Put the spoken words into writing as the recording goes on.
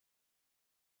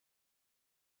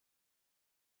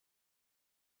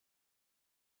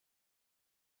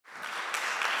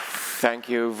Thank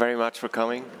you very much for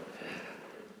coming.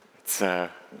 It's an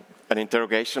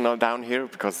interrogation down here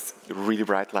because it's really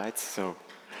bright lights. So,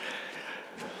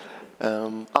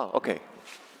 oh, okay,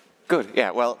 good. Yeah,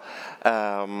 well,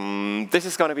 this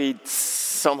is going to be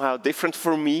somehow different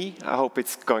for me. I hope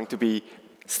it's going to be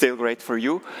still great for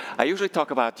you. I usually talk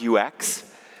about UX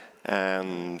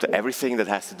and everything that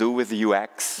has to do with the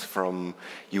UX, from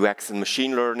UX and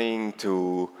machine learning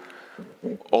to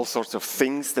all sorts of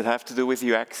things that have to do with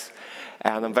UX.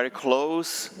 And I'm very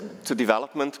close to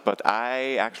development, but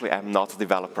I actually am not a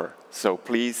developer. So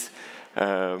please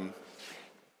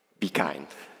be kind.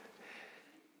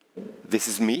 This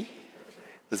is me.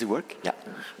 Does it work? Yeah.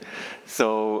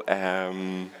 So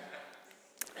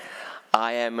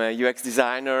I am a UX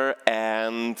designer,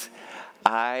 and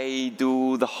I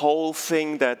do the whole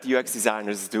thing that UX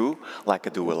designers do. Like,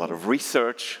 I do a lot of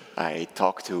research, I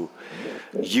talk to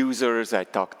users, I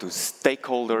talk to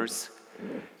stakeholders,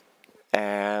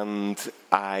 and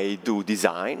I do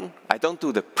design. I don't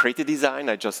do the pretty design,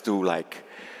 I just do like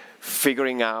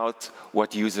figuring out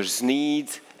what users need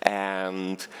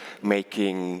and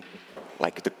making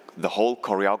like the whole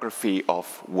choreography of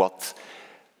what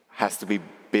has to be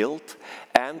built.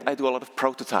 And I do a lot of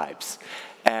prototypes.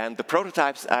 And the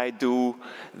prototypes I do,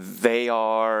 they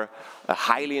are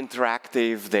highly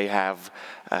interactive. They have,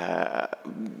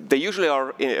 they usually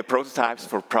are prototypes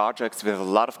for projects with a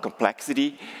lot of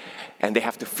complexity, and they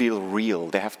have to feel real.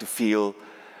 They have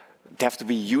to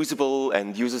be usable,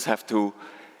 and users have to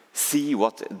see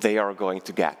what they are going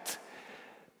to get.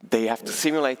 They have to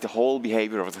simulate the whole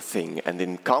behavior of the thing. And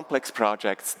in complex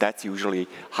projects, that's usually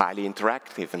highly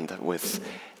interactive and with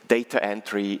data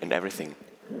entry and everything.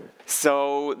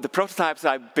 So the prototypes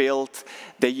I built,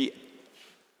 they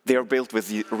are built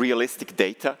with realistic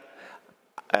data.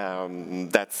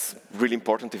 That's really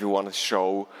important if you want to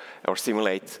show or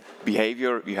simulate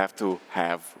behavior. You have to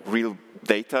have real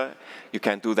data. You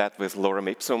can't do that with lorem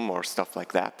ipsum or stuff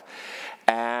like that.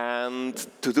 And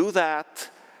to do that,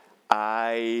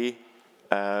 I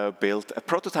built a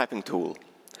prototyping tool.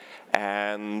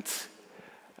 And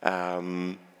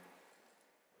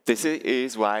this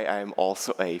is why I'm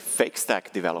also a fake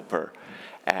stack developer.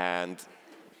 And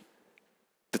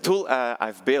the tool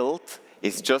I've built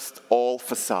is just all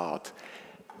facade.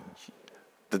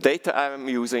 The data I'm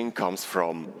using comes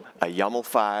from a YAML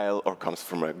file or comes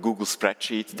from a Google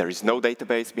spreadsheet. There is no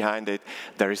database behind it.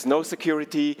 There is no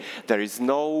security. There is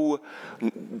nothing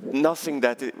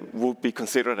that would be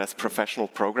considered as professional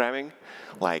programming,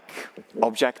 like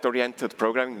object-oriented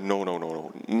programming.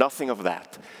 No. Nothing of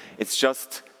that. It's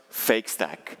just fake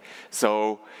stack.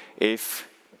 So if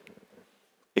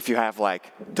you have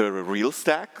like the real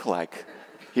stack, like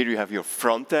here you have your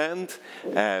front end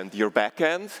and your back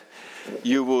end,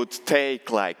 you would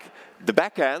take like the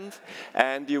back end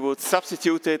and you would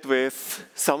substitute it with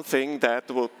something that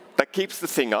keeps the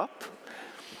thing up.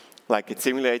 Like it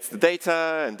simulates the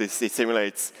data, and it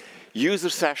simulates user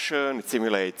session, it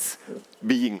simulates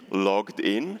being logged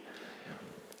in.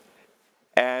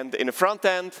 And in the front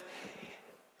end,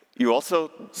 you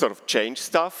also sort of change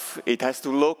stuff. It has to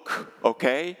look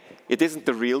okay. It isn't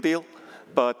the real deal,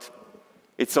 but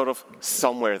it's sort of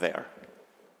somewhere there.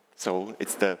 So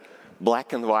it's the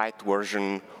black and white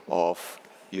version of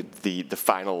the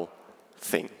final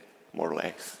thing, more or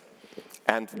less.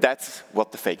 And that's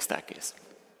what the fake stack is.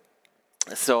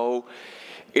 So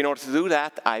in order to do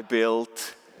that, I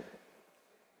built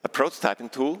a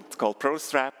prototyping tool. It's called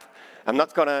Protostrap. I'm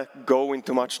not going to go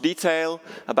into much detail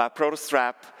about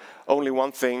Protostrap. Only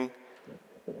one thing,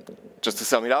 just to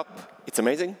sum it up, it's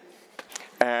amazing.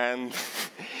 And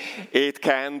it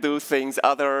can do things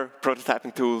other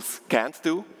prototyping tools can't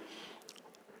do.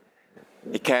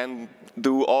 It can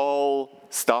do all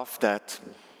stuff that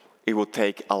it would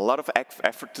take a lot of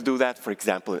effort to do that, for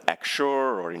example, in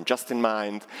Axure or in Just in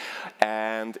Mind.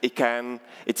 And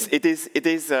it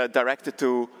is directed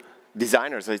to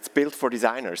designers. It's built for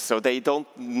designers, so they don't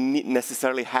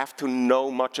necessarily have to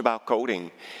know much about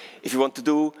coding. If you want to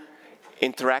do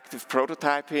interactive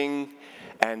prototyping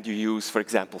and you use, for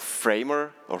example,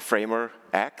 Framer or Framer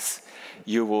X,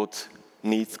 you would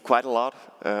need quite a lot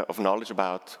of knowledge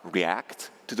about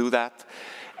React to do that.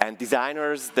 And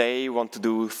designers, they want to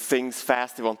do things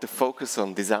fast. They want to focus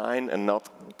on design and not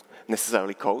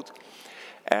necessarily code.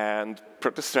 And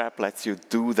Protostrap lets you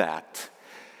do that.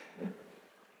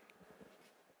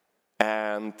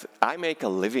 And I make a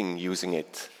living using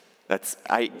it.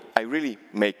 I really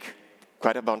make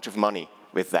quite a bunch of money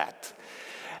with that.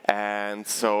 And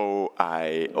so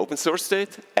I open sourced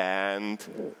it, and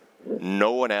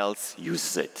no one else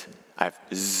uses it. I have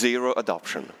zero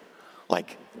adoption,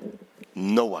 like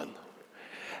no one.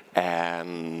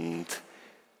 And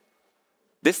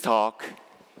this talk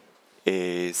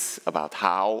is about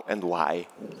how and why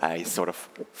I sort of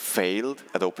failed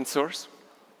at open source.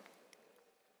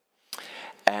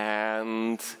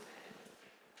 And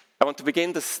I want to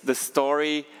begin the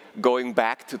story going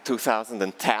back to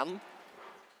 2010.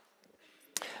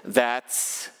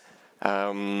 That's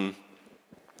the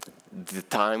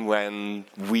time when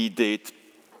we did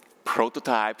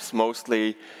prototypes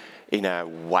mostly in a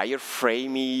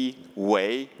wireframey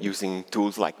way using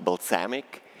tools like Balsamiq.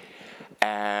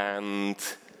 And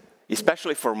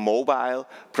especially for mobile,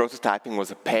 prototyping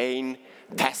was a pain.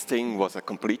 Testing was a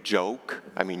complete joke.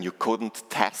 I mean, you couldn't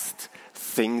test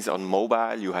things on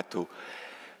mobile. You had to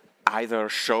either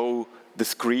show the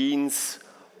screens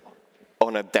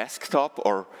on a desktop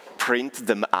or print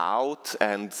them out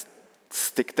and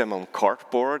stick them on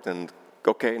cardboard and,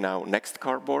 okay, now next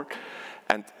cardboard.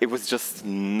 And it was just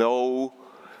no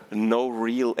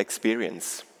real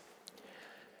experience.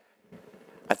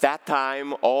 At that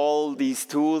time, all these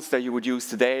tools that you would use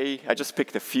today, I just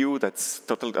picked a few. That's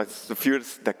the few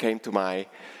that came to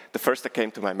the first that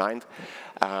came to my mind.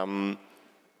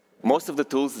 Most of the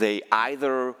tools, they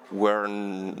either were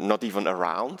not even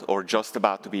around or just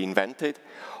about to be invented,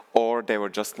 or they were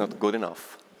just not good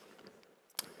enough.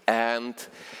 And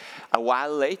a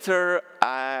while later,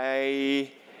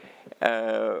 I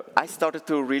started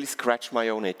to really scratch my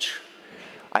own itch.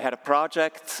 I had a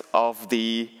project of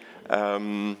the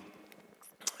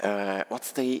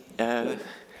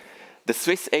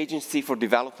Swiss Agency for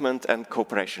Development and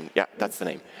Cooperation. Yeah, that's the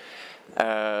name.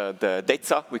 The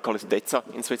DEZA, we call it DEZA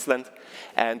in Switzerland.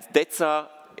 And DEZA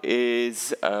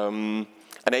is an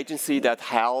agency that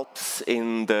helps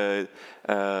in the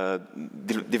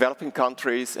developing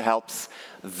countries, help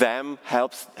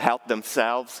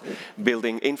themselves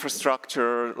building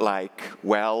infrastructure like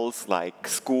wells, like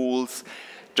schools,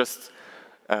 just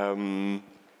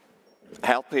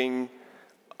helping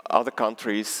other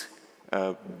countries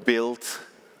build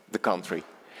the country.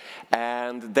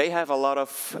 And they have a lot of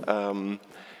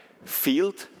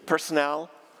field personnel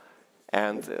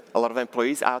and a lot of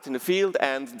employees out in the field,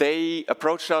 and they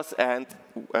approached us and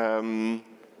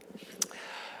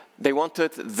they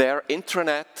wanted their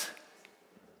intranet,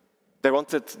 they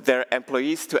wanted their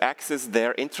employees to access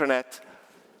their intranet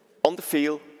on the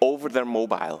field over their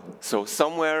mobile. So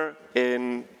somewhere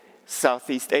in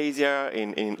Southeast Asia,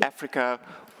 in Africa,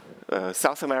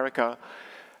 South America,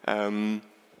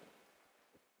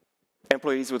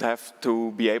 employees would have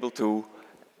to be able to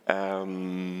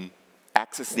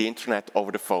access the internet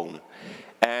over the phone.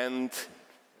 And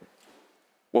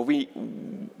what we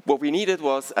needed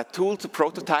was a tool to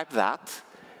prototype that,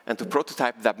 and to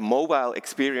prototype that mobile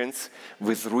experience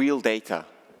with real data.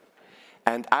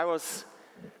 And I was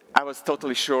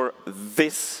totally sure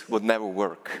this would never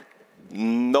work.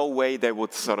 No way they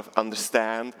would sort of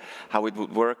understand how it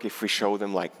would work if we show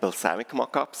them like Balsamiq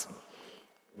mockups.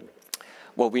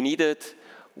 What we needed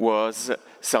was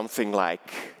something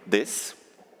like this,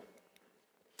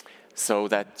 so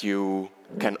that you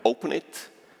can open it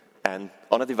and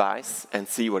on a device and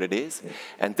see what it is.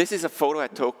 And this is a photo I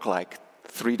took like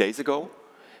 3 days ago.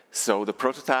 So the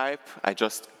prototype, I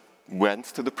just went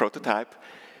to the prototype.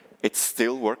 It's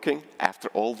still working after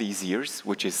all these years,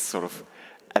 which is sort of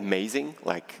amazing.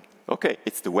 Like, okay,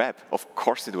 it's the web. Of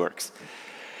course it works.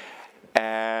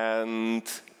 And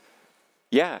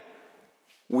yeah,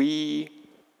 we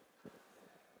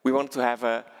wanted to have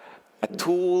a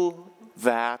tool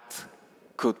that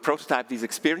could prototype these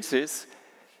experiences,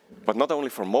 but not only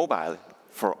for mobile,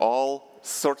 for all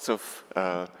sorts of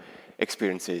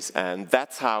experiences. And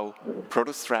that's how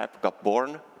Protostrap got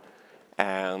born.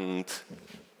 And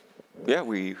yeah,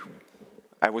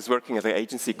 I was working at an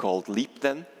agency called Leap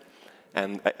then.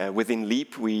 And within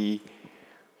Leap, we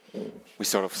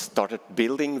sort of started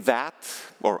building that,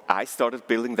 or I started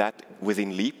building that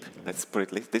within Leap, let's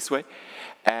put it this way.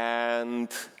 And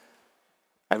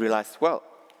I realized, well,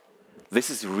 this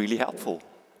is really helpful.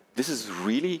 This is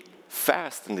really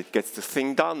fast, and it gets the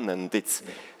thing done, and it's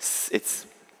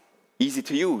easy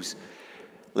to use.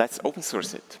 Let's open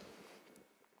source it.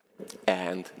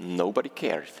 And nobody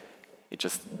cared. It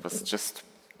was just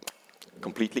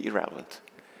completely irrelevant.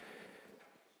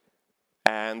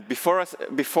 And before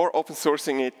open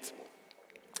sourcing it,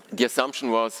 the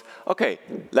assumption was, okay,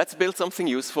 let's build something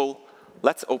useful,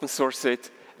 let's open source it,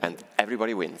 and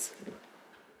everybody wins.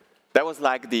 That was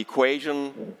like the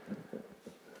equation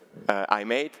I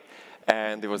made,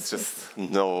 and it was just,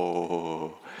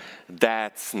 no,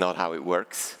 that's not how it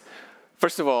works.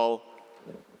 First of all,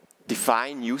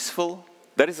 define useful.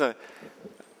 That is a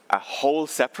whole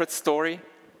separate story.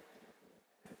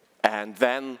 And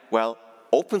then, well,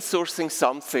 open sourcing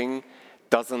something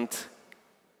doesn't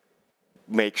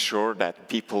make sure that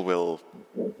people will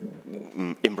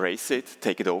embrace it,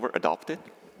 take it over, adopt it.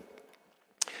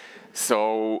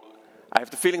 So I have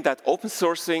the feeling that open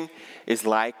sourcing is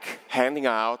like handing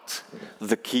out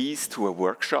the keys to a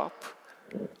workshop,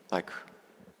 like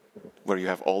where you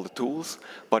have all the tools,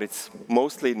 but it's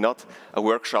mostly not a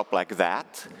workshop like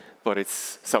that, but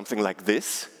it's something like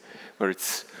this, where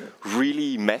it's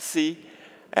really messy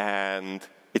and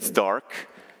it's dark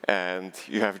and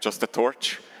you have just a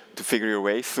torch to figure your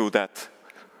way through that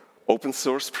open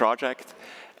source project.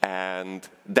 And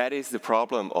that is the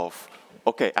problem of,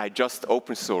 okay, I just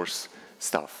open source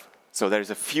stuff. So there's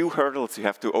a few hurdles you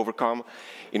have to overcome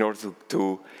in order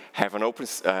to have an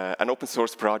open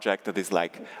source project that is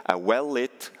like a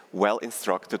well-lit,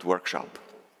 well-instructed workshop.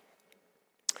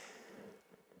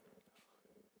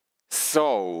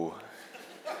 So,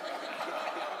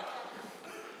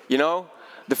 you know,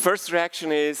 the first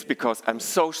reaction is because I'm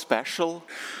so special.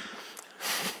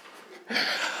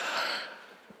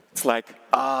 It's like,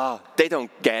 they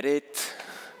don't get it.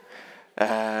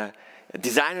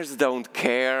 Designers don't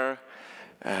care.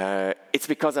 It's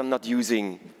because I'm not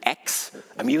using X.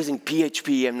 I'm using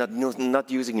PHP. I'm not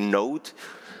using Node.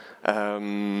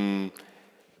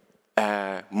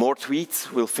 More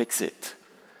tweets will fix it.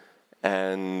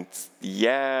 And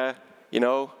yeah, you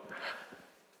know,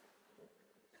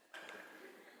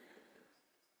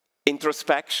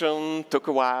 introspection took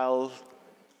a while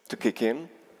to kick in.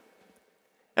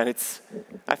 And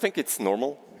I think it's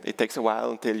normal. It takes a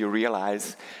while until you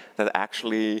realize that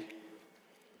actually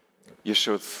you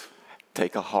should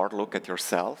take a hard look at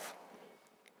yourself.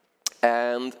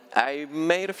 And I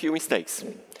made a few mistakes.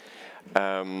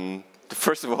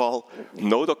 First of all,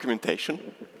 no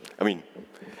documentation. I mean,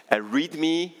 a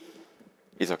README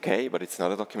is okay, but it's not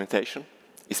a documentation,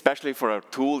 especially for a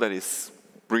tool that is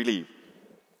really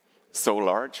so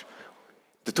large.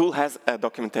 The tool has a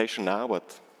documentation now,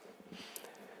 but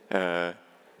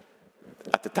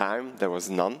at the time, there was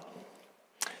none.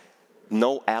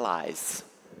 No allies.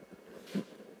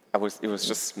 It was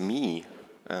just me,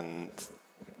 and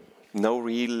no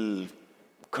real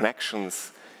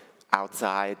connections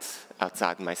outside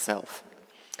myself.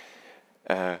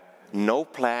 No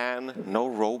plan, no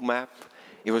roadmap.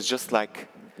 It was just like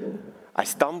I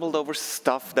stumbled over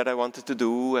stuff that I wanted to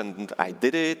do, and I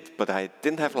did it, but I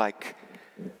didn't have like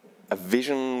a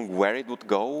vision where it would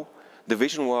go. The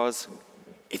vision was,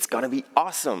 it's gonna be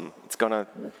awesome. It's gonna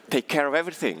take care of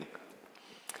everything.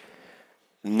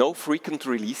 No frequent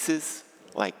releases,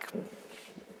 like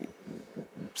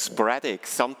sporadic,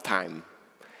 sometime.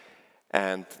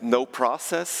 And no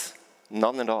process,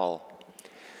 none at all.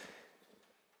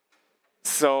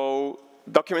 So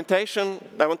documentation,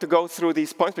 I want to go through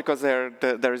these points because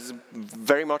there is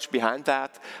very much behind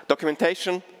that.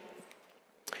 Documentation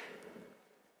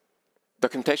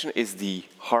is the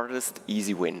hardest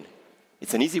easy win.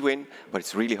 It's an easy win, but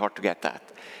it's really hard to get that.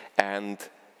 And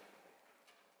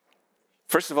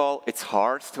first of all, it's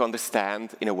hard to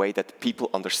understand in a way that people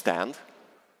understand.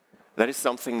 That is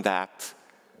something that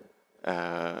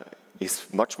is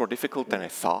much more difficult than I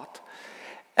thought.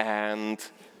 And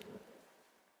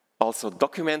also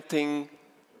documentation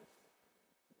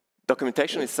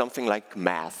is something like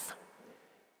math.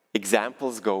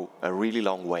 Examples go a really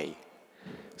long way.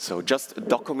 So just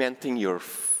documenting your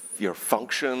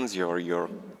functions, your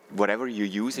whatever you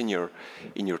use in your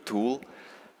tool,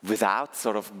 without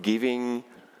sort of giving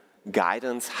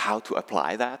guidance how to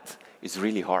apply that is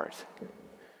really hard.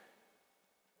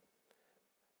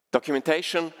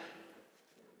 Documentation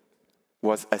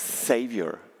was a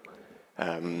savior.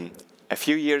 A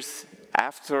few years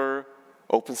after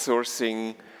open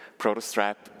sourcing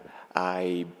Protostrap,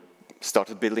 I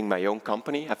started building my own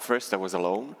company. At first I was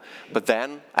alone, but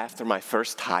then after my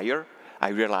first hire, I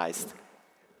realized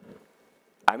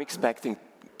I'm expecting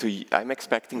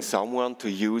someone to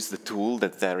use the tool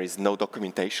that there is no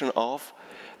documentation of,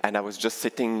 and I was just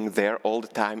sitting there all the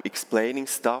time explaining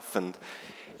stuff, and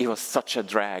it was such a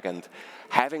drag, and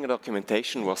having a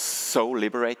documentation was so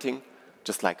liberating,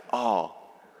 just like, oh.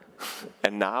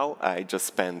 And now I just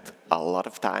spend a lot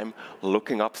of time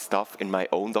looking up stuff in my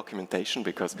own documentation,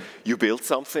 because you build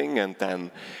something and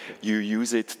then you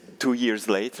use it 2 years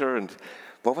later, and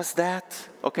what was that?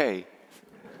 Okay,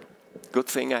 good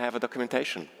thing I have a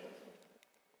documentation.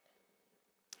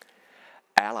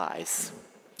 Allies.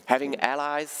 Having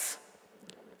allies,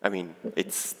 I mean,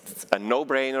 it's a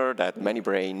no-brainer that many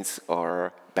brains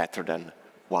are better than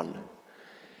one.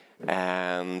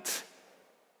 And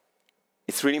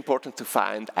it's really important to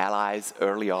find allies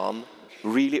early on,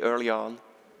 really early on.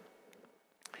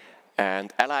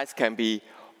 And allies can be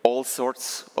all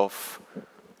sorts of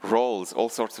roles, all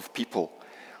sorts of people,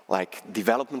 like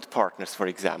development partners, for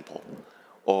example,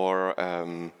 or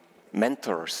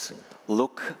mentors.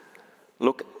 Look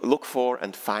for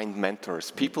and find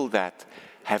mentors, people that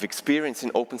have experience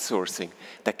in open sourcing,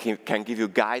 that can give you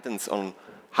guidance on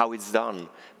how it's done,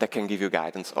 that can give you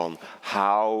guidance on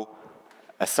how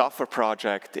a software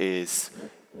project is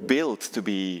built to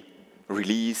be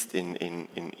released in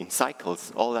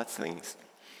cycles, all that things.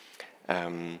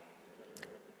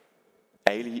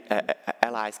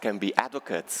 Allies can be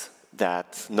advocates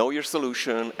that know your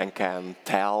solution and can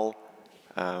tell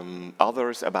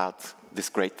others about this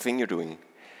great thing you're doing.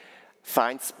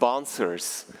 Find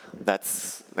sponsors. That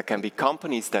can be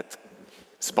companies that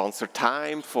sponsor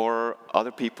time for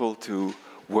other people to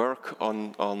work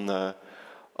on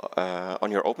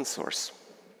your open source.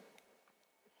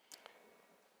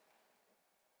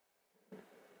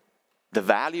 The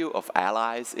value of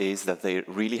allies is that they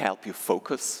really help you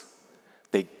focus.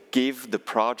 They give the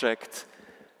project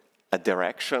a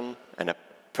direction and a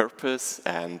purpose,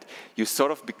 and you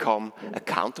sort of become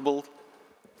accountable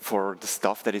for the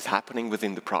stuff that is happening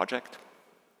within the project.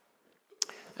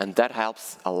 And that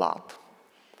helps a lot.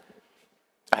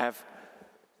 I have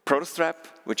Protostrap,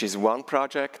 which is one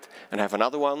project, and I have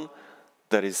another one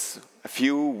that is a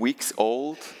few weeks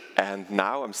old, and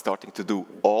now I'm starting to do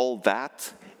all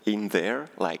that in there.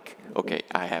 Like, okay,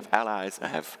 I have allies, I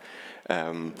have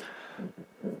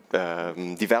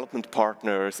development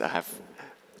partners, I have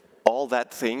all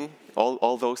that thing,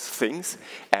 all those things,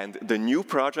 and the new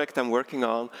project I'm working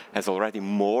on has already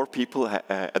more people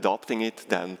adopting it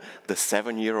than the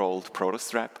 7-year-old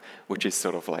Protostrap, which is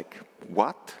sort of like,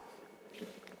 what?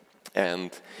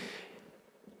 And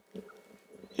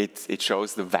it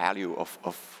shows the value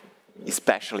of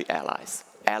especially allies.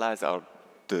 Allies are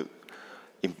the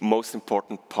most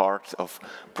important part of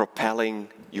propelling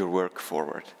your work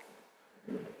forward.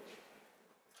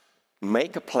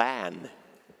 Make a plan.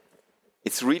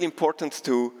 It's really important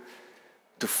to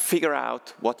figure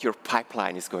out what your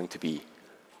pipeline is going to be.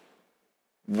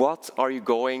 What are you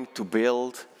going to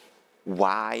build?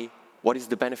 Why? What is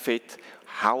the benefit?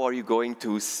 How are you going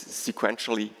to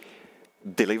sequentially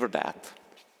deliver that?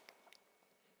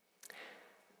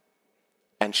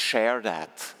 And share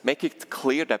that. Make it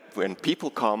clear that when people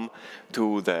come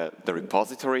to the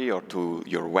repository or to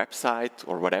your website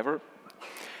or whatever,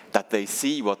 that they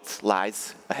see what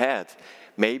lies ahead.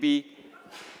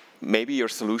 Maybe your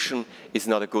solution is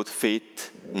not a good fit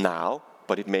now,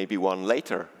 but it may be one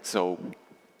later. So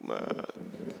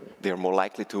they're more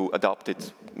likely to adopt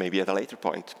it maybe at a later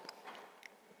point.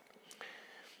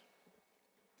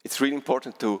 It's really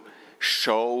important to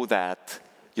show that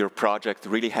your project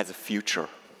really has a future.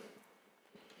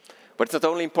 But it's not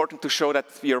only important to show that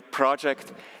your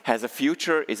project has a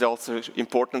future, it's also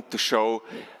important to show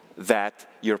that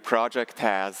your project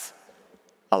has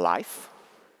a life.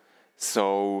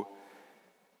 So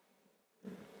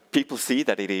people see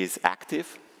that it is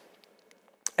active.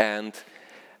 And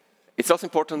it's also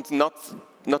important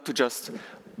not to just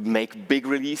make big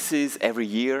releases every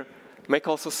year, make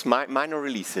also minor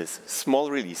releases, small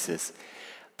releases.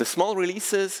 The small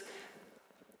releases,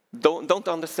 don't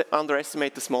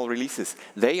underestimate the small releases.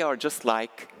 They are just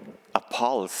like a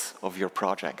pulse of your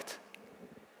project.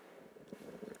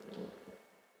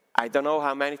 I don't know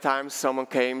how many times someone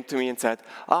came to me and said,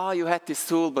 "Oh, you had this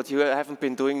tool, but you haven't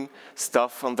been doing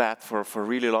stuff on that for a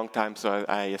really long time, so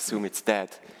I assume it's dead."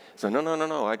 So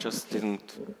no, I just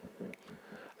didn't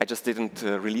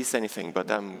release anything,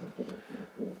 but I'm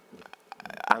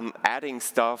adding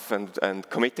stuff and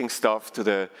committing stuff to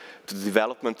the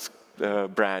development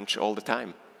branch all the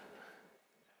time.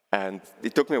 And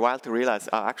it took me a while to realize,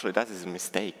 actually, that is a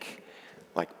mistake.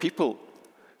 Like people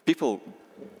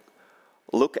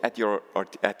look at your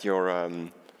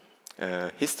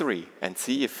history and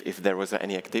see if there was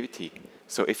any activity.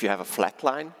 So if you have a flat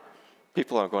line,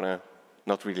 people are going to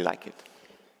not really like it.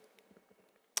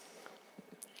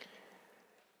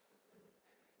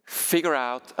 Figure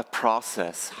out a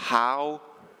process, how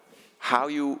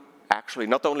you actually,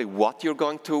 not only what you're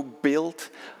going to build,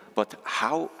 but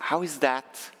how is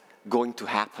that going to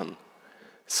happen?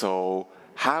 So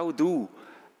how do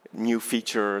new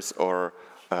features or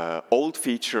old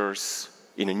features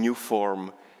in a new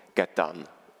form get done?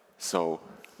 So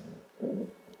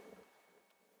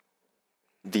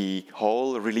the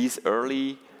whole release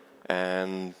early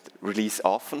and release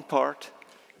often part,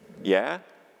 yeah,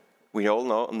 we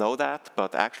all know that,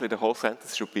 but actually the whole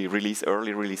sentence should be release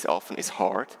early, release often is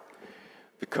hard,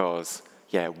 because,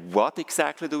 yeah, what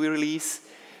exactly do we release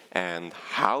and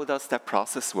how does that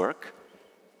process work?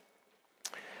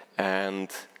 And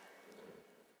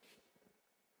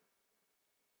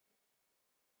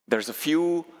there's a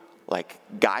few like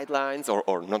guidelines,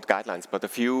 or not guidelines, but a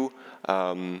few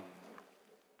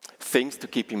things to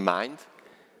keep in mind.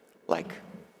 Like,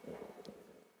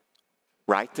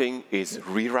 writing is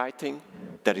rewriting.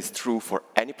 That is true for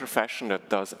any profession that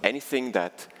does anything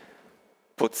that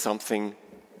puts something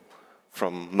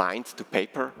from mind to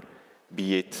paper,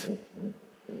 be it,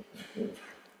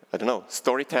 I don't know,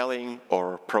 storytelling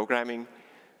or programming.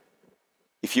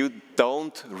 If you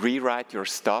don't rewrite your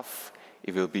stuff,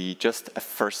 it will be just a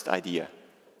first idea.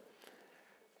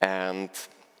 And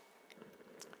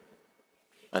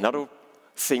another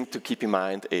thing to keep in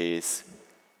mind is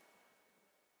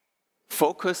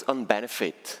focus on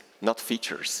benefit, not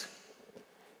features.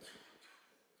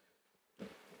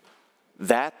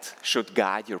 That should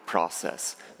guide your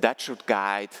process. That should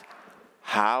guide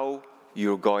how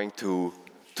you're going to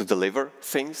deliver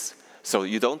things. So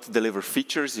you don't deliver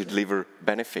features, you deliver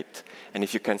benefit. And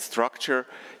if you can structure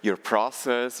your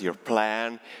process, your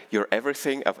plan, your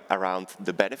everything around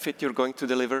the benefit you're going to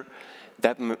deliver,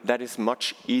 that is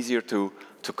much easier to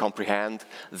comprehend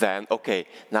than, okay,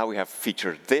 now we have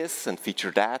feature this and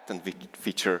feature that and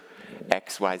feature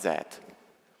X, Y, Z.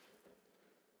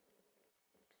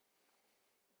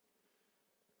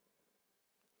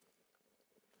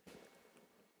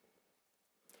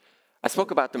 I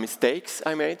spoke about the mistakes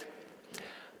I made,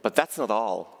 but that's not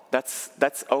all.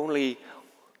 That's only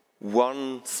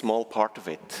one small part of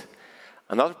it.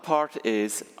 Another part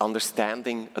is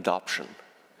understanding adoption.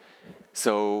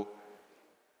 So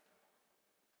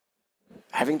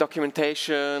having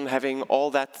documentation, having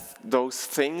all those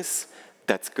things,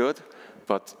 that's good,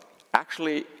 but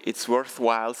actually it's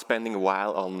worthwhile spending a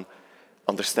while on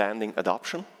understanding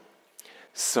adoption.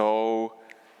 So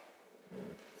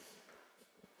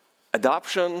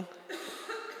adoption,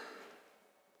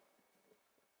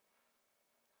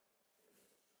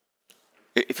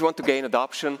 if you want to gain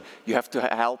adoption, you have to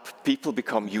help people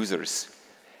become users.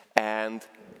 And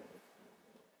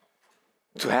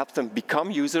to help them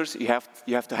become users, you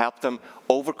have to help them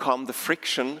overcome the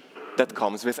friction that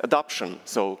comes with adoption.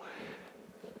 So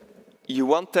you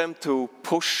want them to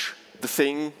push the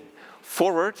thing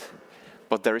forward,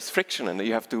 but there is friction, and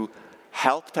you have to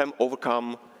help them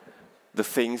overcome the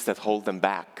things that hold them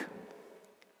back.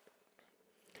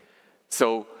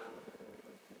 So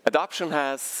adoption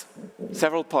has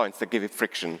several points that give it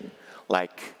friction,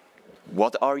 like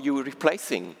what are you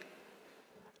replacing?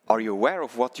 Are you aware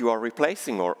of what you are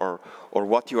replacing, or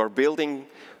what you are building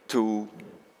to?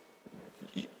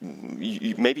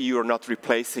 Maybe you are not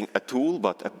replacing a tool,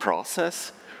 but a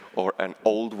process or an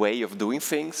old way of doing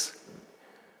things.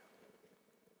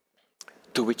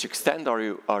 To which extent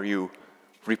are you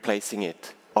replacing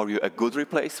it? Are you a good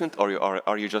replacement, or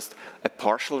are you just a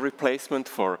partial replacement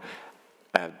for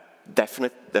a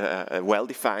definite, a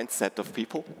well-defined set of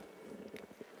people?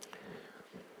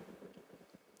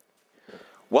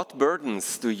 What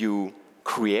burdens do you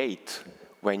create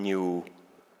when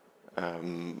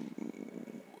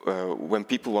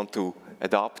people want to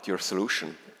adopt your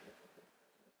solution?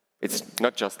 It's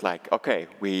not just like, okay,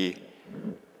 we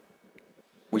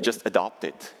just adopt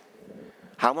it.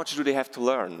 How much do they have to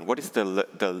learn? What is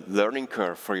the learning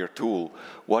curve for your tool?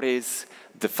 What is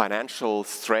the financial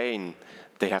strain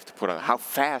they have to put on? How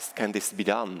fast can this be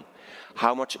done?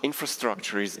 How much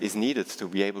infrastructure is needed to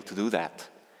be able to do that?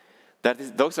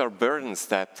 Those are burdens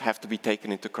that have to be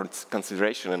taken into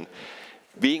consideration, and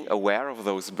being aware of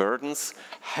those burdens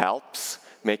helps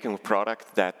making a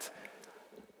product that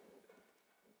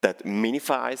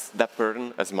minifies that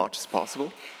burden as much as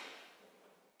possible.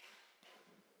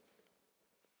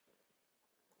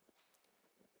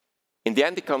 In the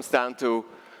end, it comes down to,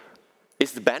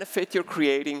 is the benefit you're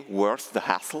creating worth the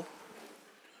hassle?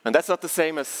 And that's not the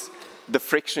same as the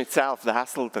friction itself, the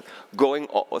hassle, that going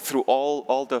through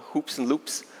all the hoops and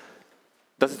loops.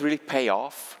 Does it really pay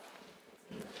off?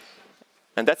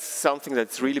 And that's something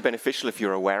that's really beneficial if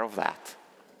you're aware of that.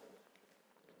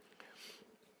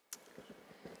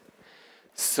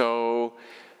 So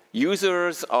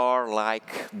users are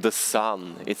like the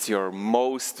sun. It's your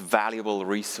most valuable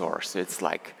resource. It's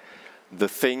like the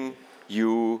thing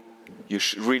you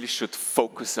really should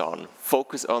focus on.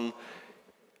 Focus on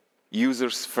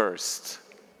users first,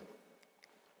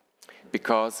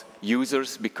 because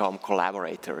users become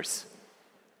collaborators.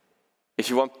 If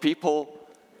you want people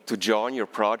to join your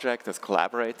project as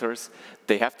collaborators,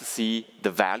 they have to see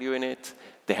the value in it,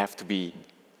 they have to be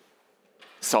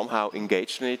somehow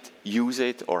engaged in it, use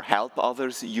it, or help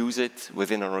others use it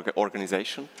within an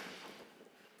organization.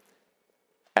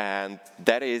 And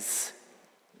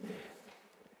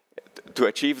to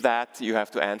achieve that, you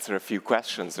have to answer a few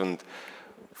questions. And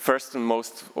first and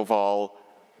most of all,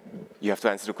 you have to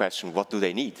answer the question, what do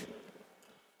they need?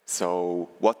 So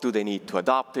what do they need to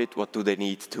adopt it? What do they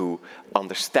need to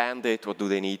understand it? What do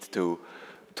they need to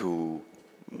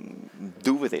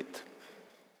do with it?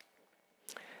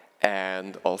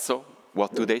 And also,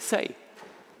 what do they say?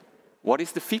 What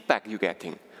is the feedback you're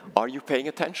getting? Are you paying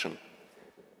attention?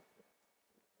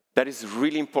 That is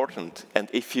really important. And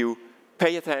if you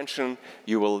pay attention,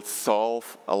 you will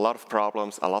solve a lot of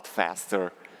problems a lot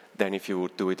faster than if you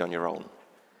would do it on your own.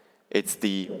 It's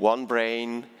the one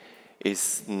brain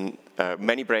is,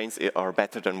 many brains are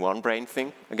better than one brain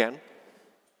thing, again.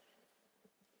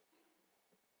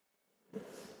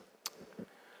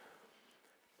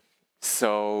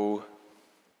 So,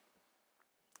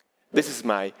 this is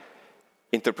my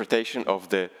interpretation of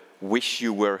the Wish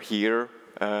You Were Here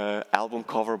album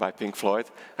cover by Pink Floyd.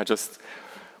 I just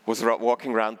was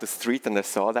walking around the street and I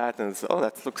saw that and I said, oh,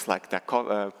 that looks like that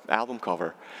album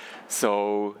cover.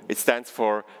 So it stands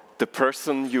for the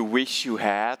person you wish you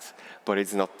had, but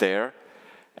it's not there.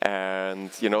 And,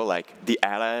 you know, like the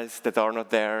allies that are not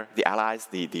there, the allies,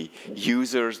 the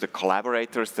users, the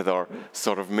collaborators that are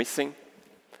sort of missing.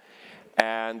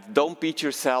 And don't beat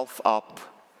yourself up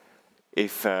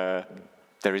if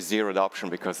there is zero adoption,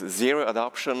 because zero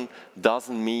adoption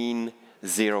doesn't mean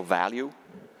zero value.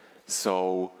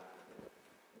 So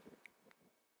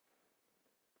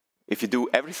if you do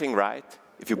everything right,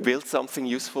 if you build something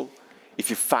useful, if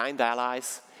you find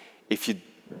allies, if you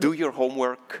do your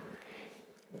homework,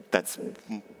 that's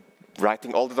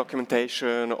writing all the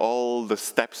documentation, all the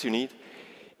steps you need.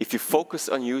 If you focus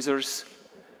on users,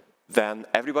 then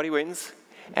everybody wins.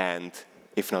 And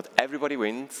if not everybody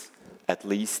wins, at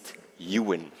least you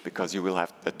win, because you will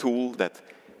have a tool that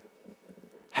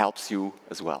helps you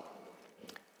as well.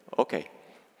 Okay,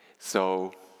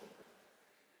 so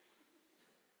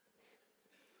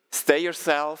stay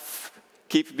yourself,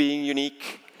 keep being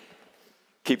unique,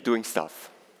 keep doing stuff.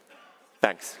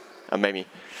 Thanks. I'm Memi.